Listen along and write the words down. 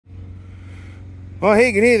Well,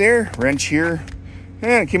 hey, good day there. Wrench here.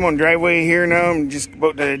 And I came on driveway here now. I'm just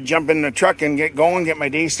about to jump in the truck and get going, get my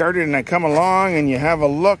day started. And I come along and you have a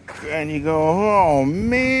look and you go, oh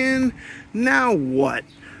man, now what?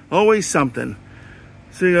 Always something.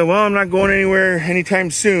 So you go, well, I'm not going anywhere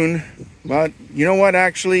anytime soon. But you know what?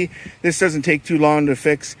 Actually, this doesn't take too long to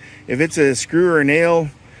fix. If it's a screw or a nail,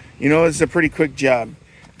 you know, it's a pretty quick job.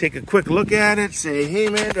 Take a quick look at it. Say, hey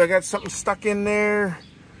man, do I got something stuck in there?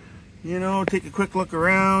 You know, take a quick look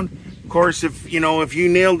around. Of course, if you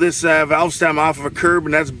nailed this valve stem off of a curb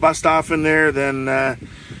and that's bust off in there, then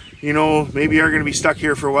you know, maybe you're going to be stuck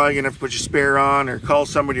here for a while. You're going to have to put your spare on or call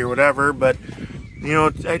somebody or whatever. But you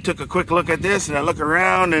know, I took a quick look at this and I look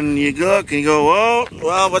around and you look and you go, oh,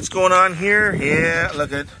 well, what's going on here? Yeah,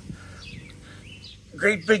 look at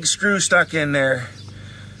great big screw stuck in there.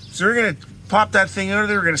 So we're going to pop that thing out of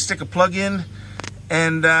there. We're going to stick a plug in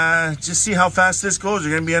and just see how fast this goes.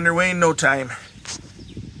 We're going to be underway in no time.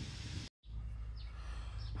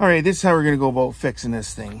 All right, this is how we're going to go about fixing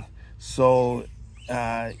this thing. So,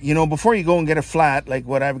 you know, before you go and get a flat like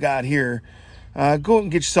what I've got here, go and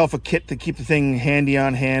get yourself a kit to keep the thing handy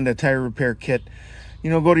on hand, a tire repair kit.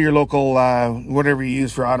 You know, go to your local, whatever you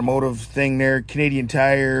use for automotive thing there, Canadian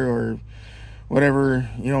Tire or whatever,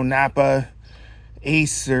 you know, Napa,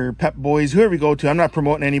 Ace or Pep Boys, whoever you go to. I'm not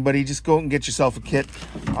promoting anybody. Just go and get yourself a kit.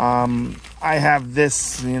 I have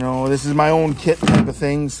this, you know, this is my own kit type of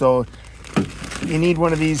thing. So you need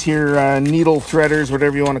one of these here needle threaders,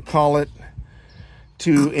 whatever you want to call it,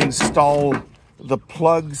 to install the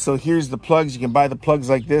plugs. So here's the plugs. You can buy the plugs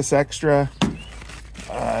like this extra.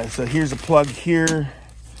 So here's a plug here.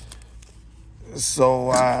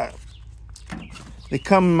 So they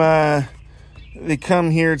come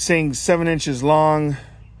here, it's saying 7 inches long.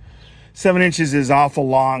 7 inches is awful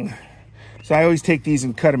long. So I always take these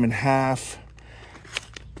and cut them in half.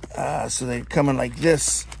 So they come in like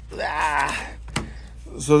this.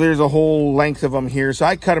 So there's a whole length of them here. So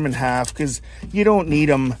I cut them in half because you don't need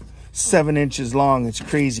them 7 inches long. It's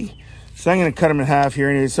crazy. So I'm going to cut them in half here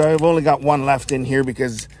anyway. So I've only got one left in here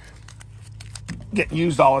because get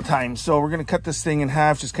used all the time. So we're going to cut this thing in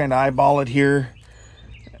half, just kind of eyeball it here.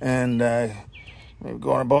 And maybe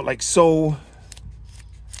going about like so.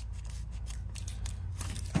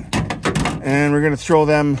 And we're going to throw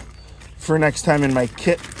them for next time in my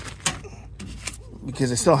kit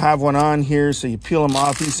because I still have one on here. So you peel them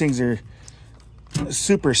off. These things are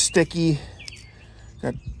super sticky.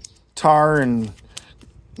 Got tar and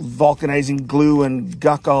vulcanizing glue and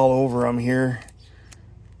guck all over them here.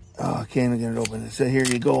 Oh, okay, I'm going to open it. So here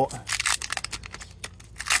you go.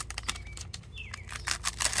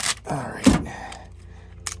 All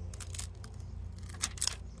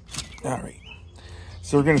right.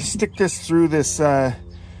 So we're going to stick this through this this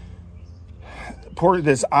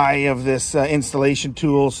eye of this installation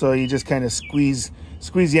tool. So you just kind of squeeze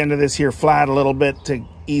the end of this here flat a little bit to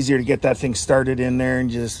easier to get that thing started in there, and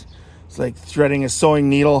just it's like threading a sewing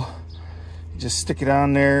needle. You just stick it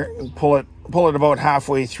on there and pull it about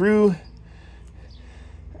halfway through,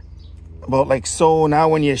 about like so. Now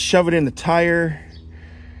when you shove it in the tire,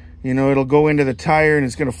 you know, it'll go into the tire and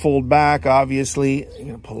it's going to fold back. Obviously, you're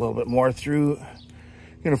going to pull a little bit more through.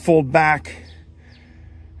 You're going to fold back,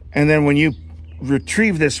 and then when you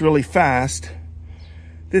retrieve this really fast,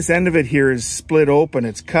 this end of it here is split open.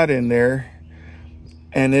 It's cut in there,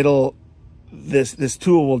 and this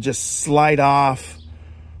tool will just slide off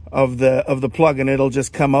of the plug, and it'll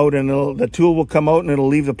just come out, and the tool will come out and it'll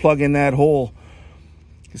leave the plug in that hole.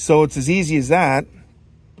 So it's as easy as that.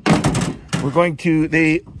 We're going to,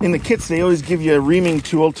 in the kits, they always give you a reaming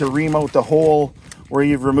tool to ream out the hole where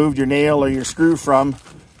you've removed your nail or your screw from.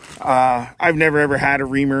 I've never ever had a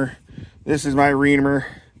reamer. This is my reamer.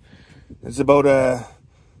 It's about a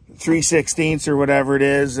 3/16 or whatever it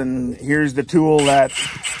is, and here's the tool that,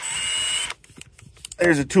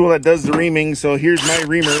 there's a tool that does the reaming. So here's my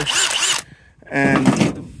reamer, and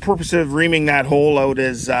the purpose of reaming that hole out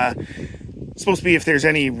is supposed to be if there's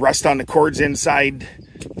any rust on the cords inside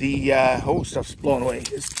the oh, stuff's blown away.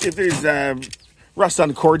 If there's rust on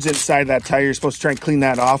the cords inside that tire, you're supposed to try and clean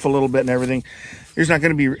that off a little bit and everything. There's not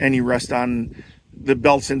going to be any rust on the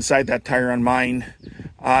belts inside that tire on mine,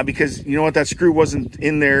 because you know what, that screw wasn't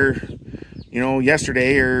in there, you know,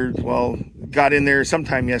 yesterday, or well, got in there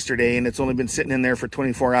sometime yesterday, and it's only been sitting in there for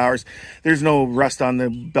 24 hours. There's no rust on the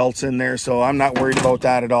belts in there, so I'm not worried about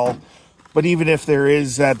that at all. But even if there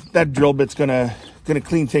is, that drill bit's gonna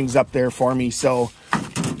clean things up there for me. So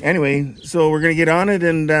anyway, so we're gonna get on it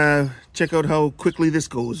and check out how quickly this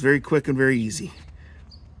goes. Very quick and very easy.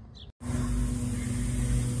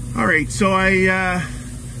 All right, so I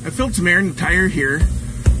filled some air in the tire here.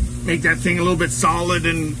 make that thing a little bit solid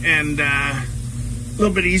and a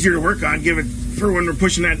little bit easier to work on. Give it for when we're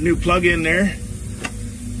pushing that new plug in there.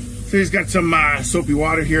 So he's got some soapy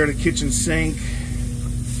water here at the kitchen sink,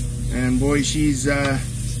 and boy, she's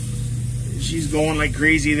going like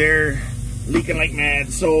crazy there, leaking like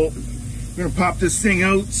mad. So we're gonna pop this thing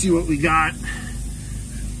out, see what we got,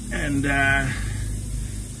 and oh,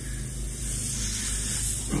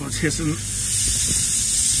 it's hissing.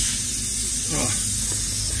 Oh,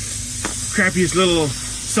 crappiest little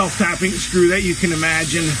self-tapping screw that you can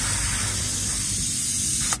imagine.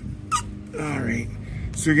 All right,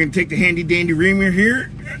 so we're gonna take the handy dandy reamer here,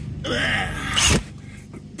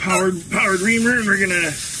 powered reamer, and we're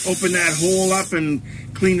gonna open that hole up and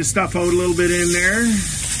clean the stuff out a little bit in there.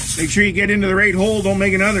 Make sure you get into the right hole, don't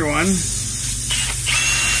make another one.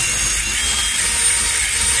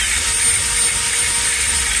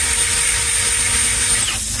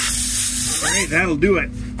 Alright, that'll do it.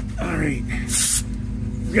 Alright.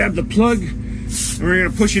 Grab the plug, and we're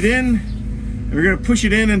gonna push it in. And we're gonna push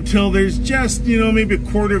it in until there's just, you know, maybe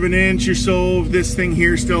 1/4 of an inch or so of this thing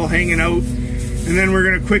here still hanging out. And then we're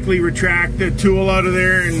gonna quickly retract the tool out of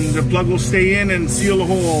there, and the plug will stay in and seal the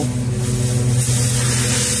hole.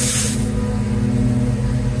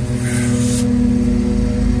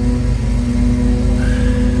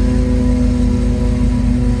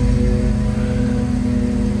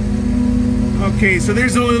 Okay, so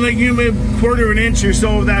there's only like maybe 1/4 of an inch or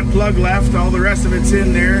so of that plug left. All the rest of it's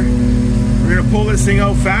in there. We're gonna pull this thing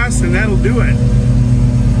out fast, and that'll do it.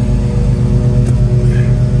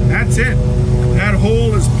 That's it. That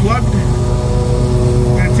hole is plugged.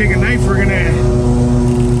 I'm gonna take a knife. We're gonna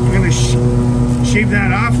shave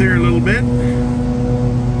that off there a little bit.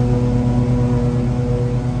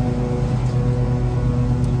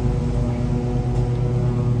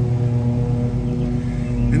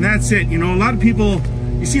 And that's it. You know, a lot of people,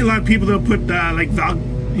 you see a lot of people, they'll put like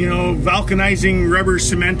vulcanizing rubber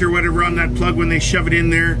cement or whatever on that plug when they shove it in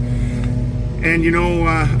there. And you know,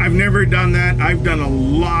 I've never done that. I've done a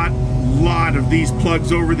lot of these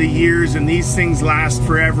plugs over the years, and these things last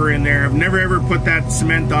forever in there. I've never ever put that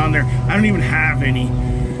cement on there. I don't even have any.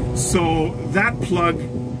 So that plug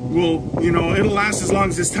will, you know, it'll last as long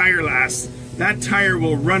as this tire lasts. That tire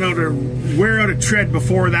will wear out a tread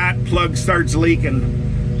before that plug starts leaking.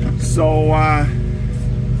 So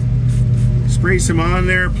spray some on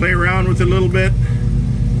there, play around with it a little bit,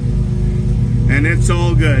 and it's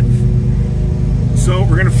all good. So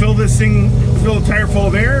we're gonna fill the tire full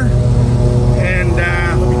of air, and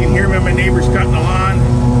hope you can hear me. My neighbor's cutting the lawn.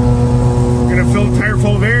 We're gonna fill the tire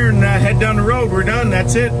full of air and head down the road. We're done.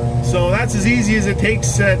 That's it. So that's as easy as it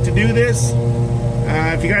takes to do this.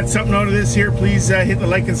 If you got something out of this here, please hit the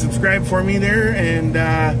like and subscribe for me there, and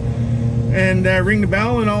ring the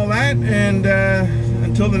bell and all that. And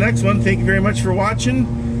until the next one, thank you very much for watching,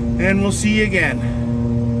 and we'll see you again.